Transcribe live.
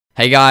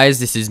Hey guys,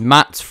 this is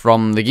Matt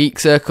from the Geek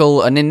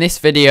Circle, and in this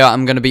video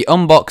I'm going to be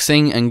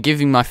unboxing and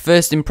giving my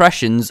first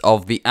impressions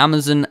of the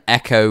Amazon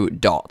Echo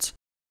Dot.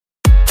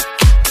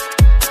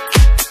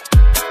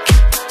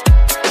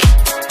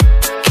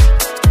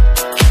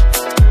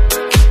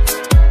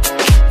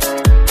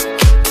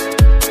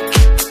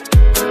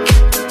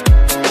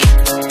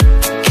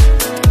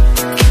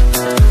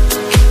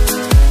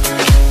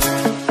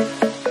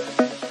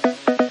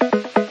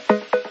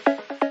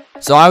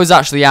 So I was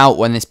actually out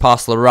when this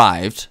parcel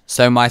arrived,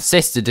 so my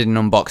sister did an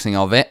unboxing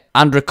of it,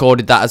 and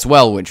recorded that as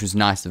well, which was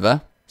nice of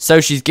her. So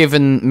she's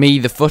given me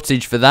the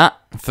footage for that,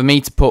 for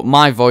me to put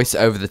my voice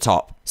over the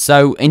top.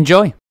 So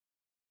enjoy!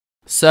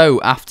 So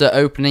after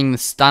opening the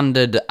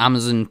standard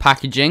Amazon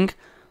packaging,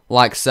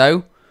 like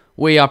so,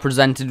 we are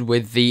presented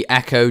with the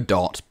Echo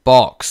Dot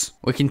box.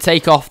 We can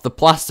take off the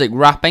plastic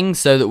wrapping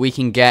so that we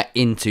can get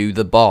into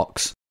the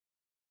box.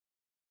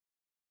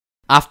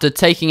 After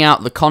taking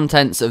out the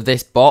contents of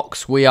this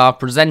box, we are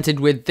presented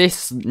with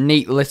this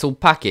neat little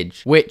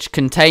package, which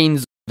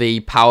contains the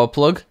power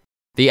plug,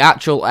 the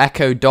actual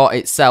Echo Dot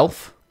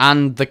itself,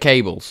 and the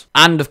cables.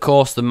 And of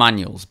course the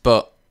manuals,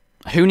 but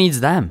who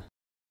needs them?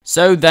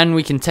 So then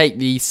we can take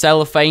the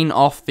cellophane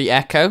off the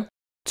Echo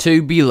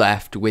to be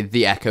left with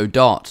the Echo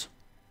Dot.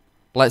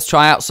 Let's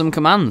try out some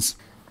commands.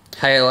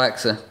 Hey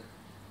Alexa,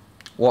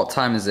 what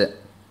time is it?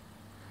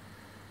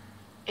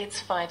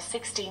 It's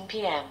 5:16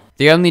 PM.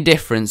 The only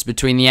difference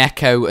between the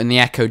Echo and the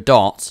Echo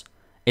Dot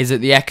is that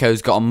the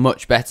Echo's got a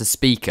much better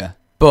speaker,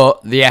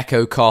 but the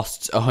Echo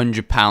costs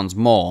 £100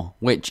 more,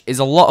 which is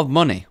a lot of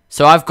money.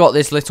 So I've got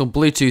this little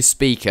Bluetooth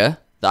speaker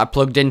that I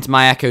plugged into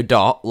my Echo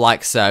Dot,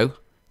 like so,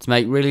 to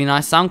make really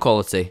nice sound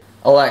quality.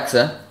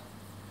 Alexa,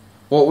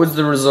 what was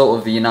the result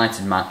of the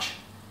United match?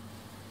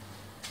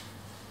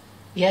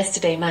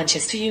 Yesterday,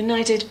 Manchester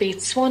United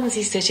beat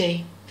Swansea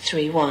City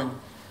 3-1.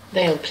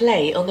 They'll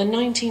play on the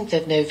 19th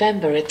of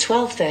November at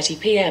 12:30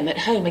 PM at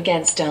home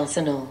against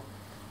Arsenal.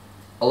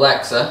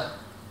 Alexa,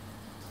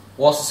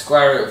 what's the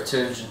square root of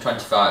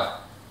 225?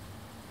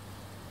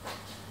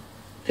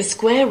 The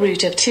square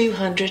root of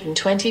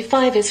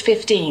 225 is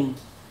 15.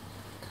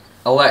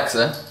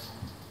 Alexa,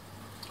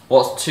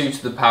 what's 2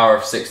 to the power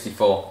of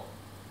 64?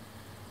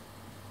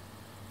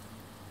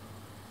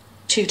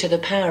 2 to the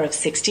power of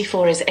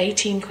 64 is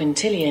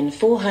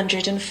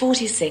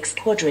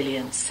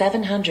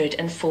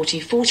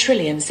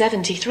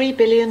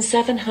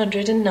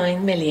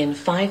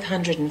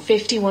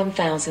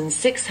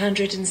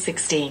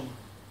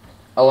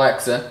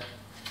Alexa,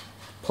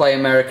 play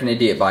American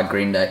Idiot by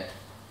Green Day.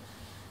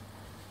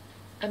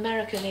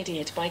 American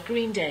Idiot by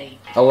Green Day.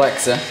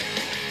 Alexa,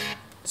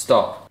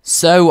 stop.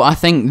 So I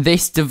think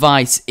this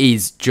device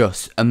is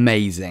just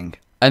amazing.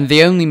 And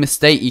the only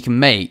mistake you can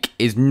make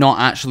is not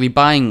actually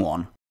buying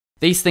one.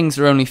 These things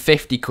are only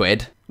 50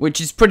 quid, which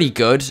is pretty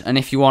good, and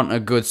if you want a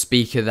good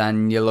speaker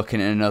then you're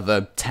looking at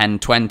another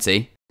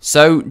 10-20.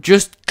 So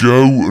just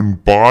go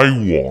and buy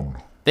one.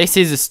 This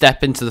is a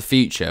step into the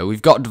future.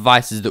 We've got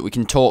devices that we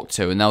can talk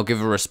to and they'll give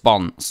a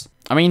response.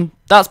 I mean,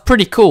 that's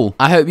pretty cool.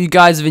 I hope you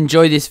guys have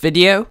enjoyed this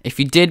video. If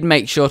you did,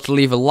 make sure to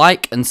leave a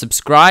like and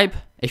subscribe.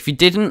 If you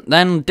didn't,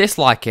 then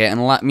dislike it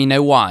and let me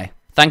know why.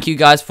 Thank you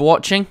guys for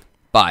watching.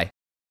 Bye.